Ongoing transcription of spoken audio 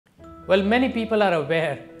Well, many people are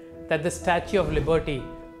aware that the Statue of Liberty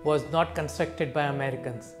was not constructed by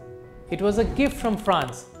Americans. It was a gift from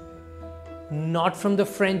France, not from the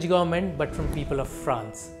French government, but from people of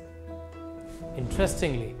France.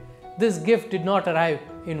 Interestingly, this gift did not arrive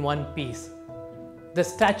in one piece. The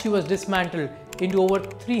statue was dismantled into over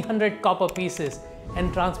 300 copper pieces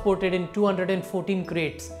and transported in 214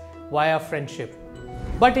 crates via French ship.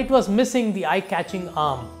 But it was missing the eye-catching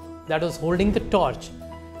arm that was holding the torch.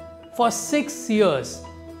 For 6 years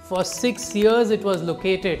it was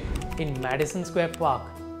located in Madison Square Park.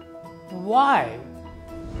 Why?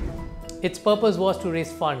 Its purpose was to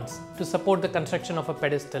raise funds to support the construction of a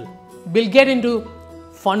pedestal. We'll get into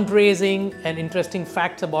fundraising and interesting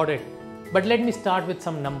facts about it, but let me start with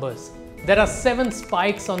some numbers. There are 7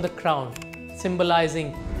 spikes on the crown,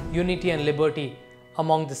 symbolizing unity and liberty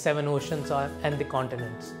among the 7 oceans and the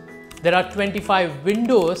continents. There are 25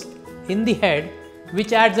 windows in the head,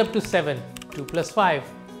 which adds up to 7, 2 plus 5.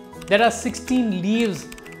 There are 16 leaves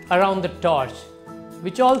around the torch,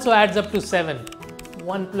 which also adds up to 7,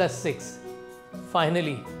 1 plus 6.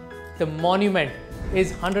 Finally, the monument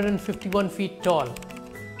is 151 feet tall,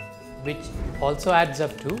 which also adds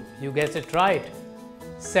up to, you guessed it right,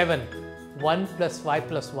 7, 1 plus 5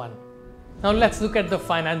 plus 1. Now let's look at the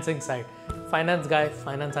financing side. Finance guy,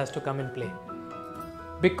 finance has to come in play.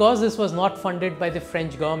 Because this was not funded by the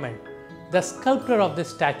French government, the sculptor of this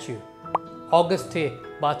statue, Auguste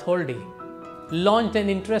Bartholdi, launched an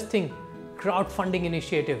interesting crowdfunding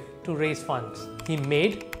initiative to raise funds. He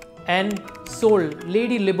made and sold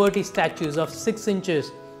Lady Liberty statues of 6 inches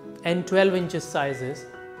and 12 inches sizes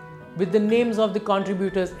with the names of the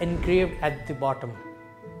contributors engraved at the bottom.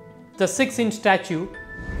 The 6-inch statue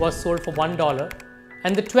was sold for $1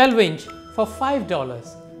 and the 12-inch for $5.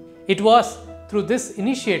 It was through this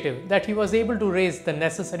initiative that he was able to raise the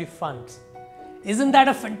necessary funds. Isn't that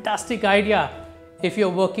a fantastic idea if you're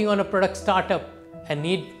working on a product startup and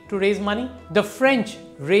need to raise money? The French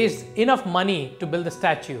raised enough money to build the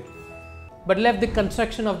statue, but left the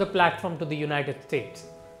construction of the platform to the United States.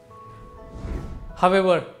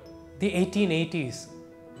 However, the 1880s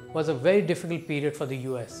was a very difficult period for the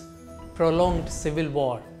US. Prolonged civil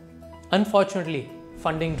war. Unfortunately,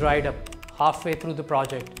 funding dried up halfway through the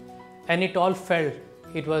project, and it all felt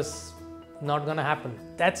it was not gonna happen.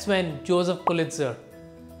 That's when Joseph Pulitzer,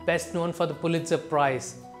 best known for the Pulitzer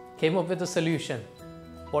Prize, came up with a solution.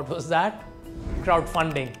 What was that?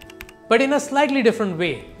 Crowdfunding. But in a slightly different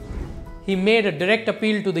way. He made a direct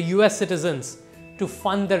appeal to the US citizens to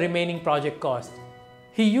fund the remaining project cost.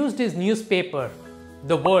 He used his newspaper,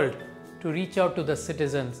 The World, to reach out to the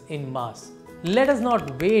citizens in mass. Let us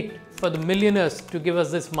not wait for the millionaires to give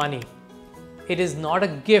us this money. It is not a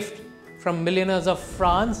gift from millionaires of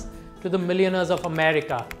France to the millionaires of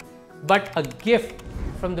America, but a gift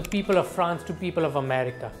from the people of France to people of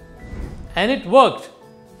America. And it worked.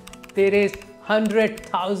 They raised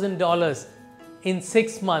 $100,000 in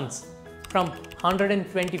 6 months from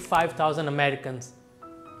 125,000 Americans,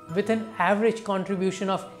 with an average contribution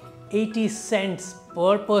of 80 cents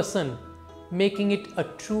per person, making it a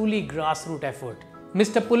truly grassroots effort.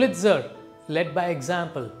 Mr. Pulitzer led by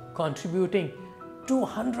example, contributing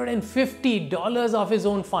 $250 of his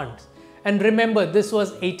own funds. And remember, this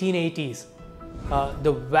was 1880s.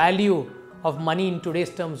 The value of money in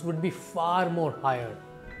today's terms would be far more higher.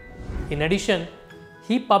 In addition,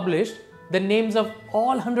 he published the names of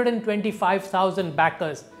all 125,000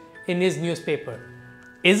 backers in his newspaper.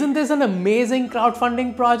 Isn't this an amazing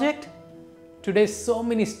crowdfunding project? Today, so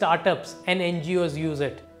many startups and NGOs use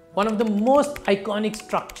it. One of the most iconic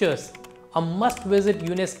structures, a must-visit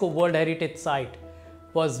UNESCO World Heritage Site,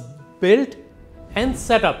 was built and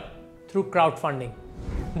set up through crowdfunding.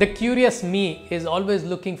 The curious me is always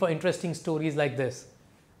looking for interesting stories like this.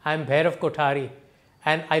 I'm Bhairav Kothari,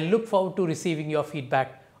 and I look forward to receiving your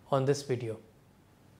feedback on this video.